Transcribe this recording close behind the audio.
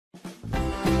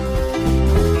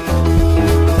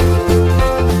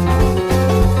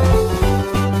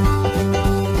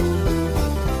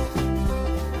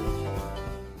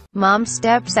Mom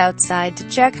steps outside to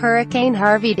check Hurricane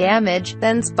Harvey damage,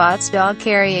 then spots dog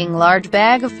carrying large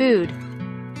bag of food.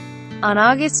 On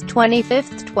August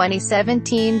 25,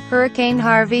 2017, Hurricane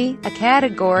Harvey, a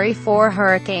Category 4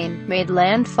 hurricane, made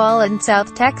landfall in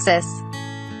South Texas.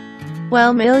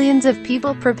 While millions of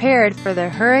people prepared for the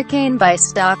hurricane by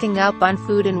stocking up on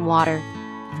food and water,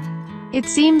 it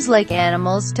seems like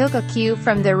animals took a cue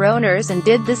from their owners and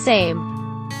did the same.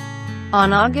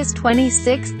 On August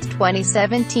 26,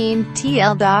 2017,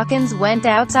 Tiele Dockens went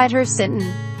outside her Sinton,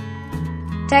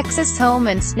 Texas home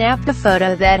and snapped a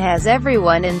photo that has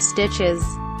everyone in stitches.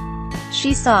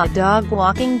 She saw a dog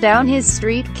walking down his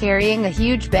street carrying a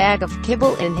huge bag of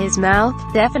kibble in his mouth.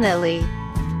 Definitely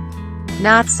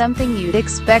not something you'd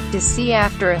expect to see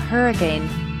after a hurricane.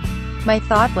 My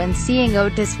thought when seeing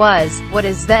Otis was, "What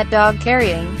is that dog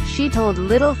carrying?" she told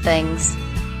LittleThings.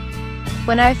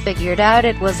 When I figured out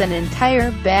it was an entire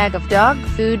bag of dog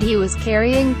food he was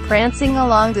carrying, prancing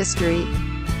along the street,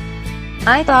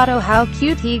 I thought, oh how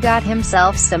cute, he got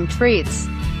himself some treats.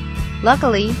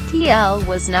 Luckily, TL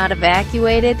was not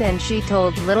evacuated and she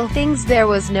told LittleThings there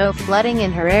was no flooding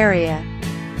in her area.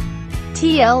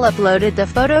 TL uploaded the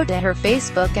photo to her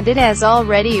Facebook and it has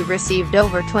already received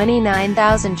over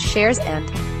 29,000 shares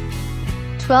and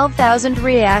 12,000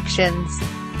 reactions.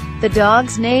 The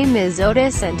dog's name is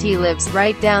Otis and he lives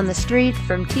right down the street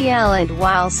from TL, and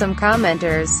while some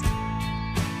commenters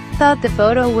thought the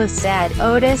photo was sad,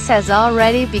 Otis has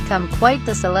already become quite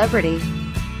the celebrity.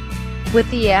 With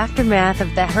the aftermath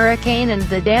of the hurricane and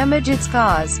the damage it's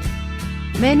caused,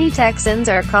 many Texans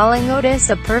are calling Otis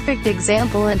a perfect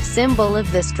example and symbol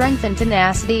of the strength and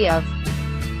tenacity of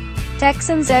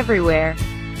Texans everywhere.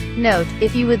 Note,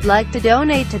 if you would like to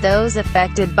donate to those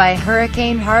affected by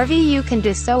Hurricane Harvey, you can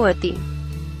do so at the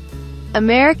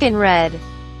American Red.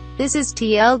 This is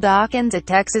Tiele Dockens, a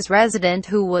Texas resident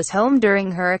who was home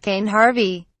during Hurricane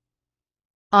Harvey.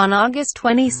 On August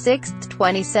 26,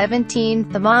 2017,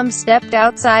 the mom stepped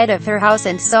outside of her house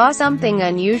and saw something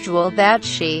unusual that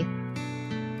she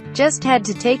just had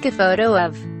to take a photo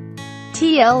of.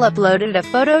 TL uploaded a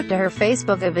photo to her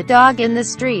Facebook of a dog in the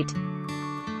street.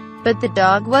 But the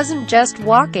dog wasn't just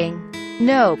walking.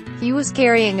 Nope, he was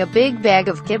carrying a big bag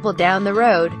of kibble down the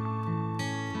road.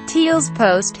 Tiele's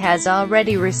post has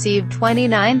already received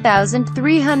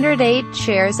 29,308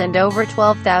 shares and over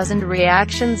 12,000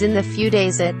 reactions in the few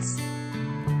days it's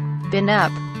been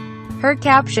up. Her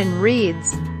caption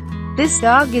reads, "This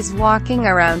dog is walking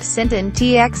around Sinton,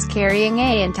 TX, carrying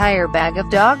an entire bag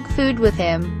of dog food with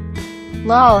him.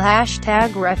 Lol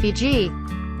 #refugee.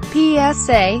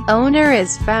 PSA, owner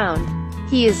is found.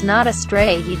 He is not a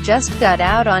stray, he just got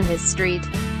out on his street.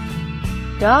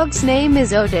 Dog's name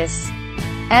is Otis."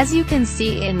 As you can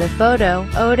see in the photo,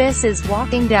 Otis is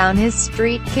walking down his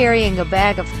street carrying a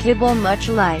bag of kibble, much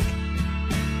like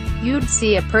you'd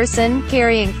see a person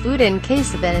carrying food in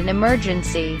case of an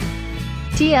emergency.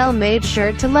 TL made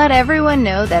sure to let everyone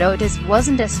know that Otis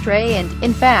wasn't a stray and,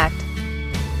 in fact,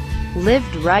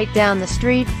 lived right down the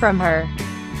street from her.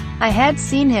 "I had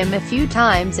seen him a few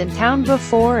times in town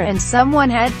before and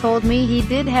someone had told me he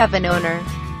did have an owner."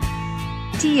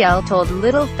 TL told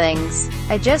LittleThings,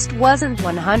 "I just wasn't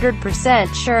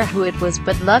 100% sure who it was,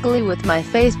 but luckily with my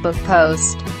Facebook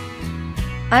post,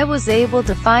 I was able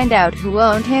to find out who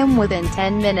owned him within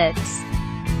 10 minutes.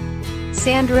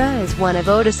 Sandra is one of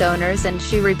Otis' owners and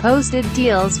she reposted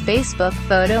TL's Facebook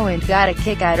photo and got a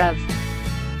kick out of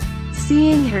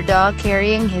seeing her dog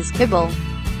carrying his kibble.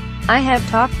 I have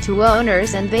talked to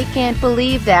owners and they can't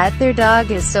believe that their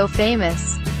dog is so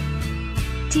famous."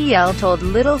 TL told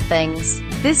LittleThings,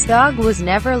 "This dog was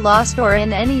never lost or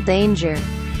in any danger.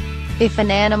 If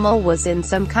an animal was in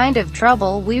some kind of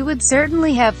trouble, we would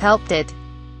certainly have helped it."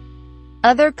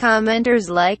 Other commenters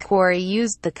like Corey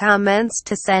used the comments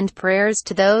to send prayers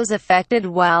to those affected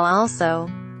while also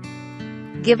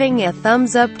giving a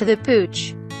thumbs up to the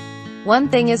pooch. One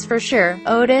thing is for sure,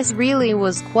 Otis really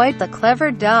was quite the clever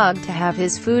dog to have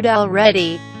his food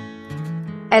already.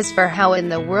 As for how in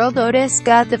the world Otis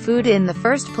got the food in the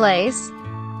first place,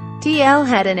 TL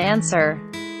had an answer.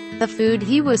 The food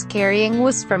he was carrying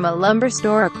was from a lumber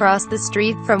store across the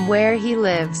street from where he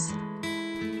lives.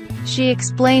 She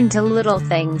explained to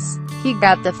LittleThings, "He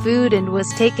got the food and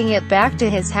was taking it back to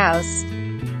his house.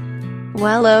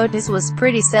 Well, Otis was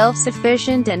pretty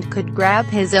self-sufficient and could grab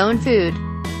his own food.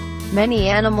 Many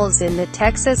animals in the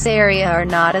Texas area are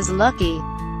not as lucky.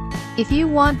 If you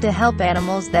want to help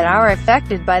animals that are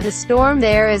affected by the storm,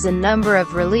 there is a number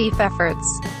of relief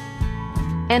efforts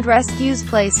and rescues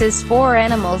places for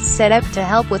animals set up to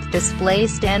help with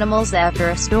displaced animals after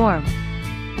a storm."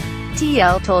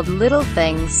 TL told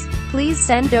LittleThings, Please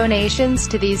send donations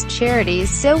to these charities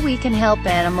so we can help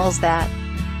animals that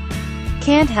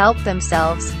can't help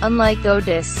themselves, unlike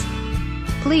Otis.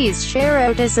 Please share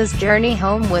Otis's journey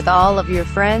home with all of your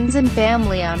friends and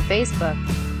family on Facebook.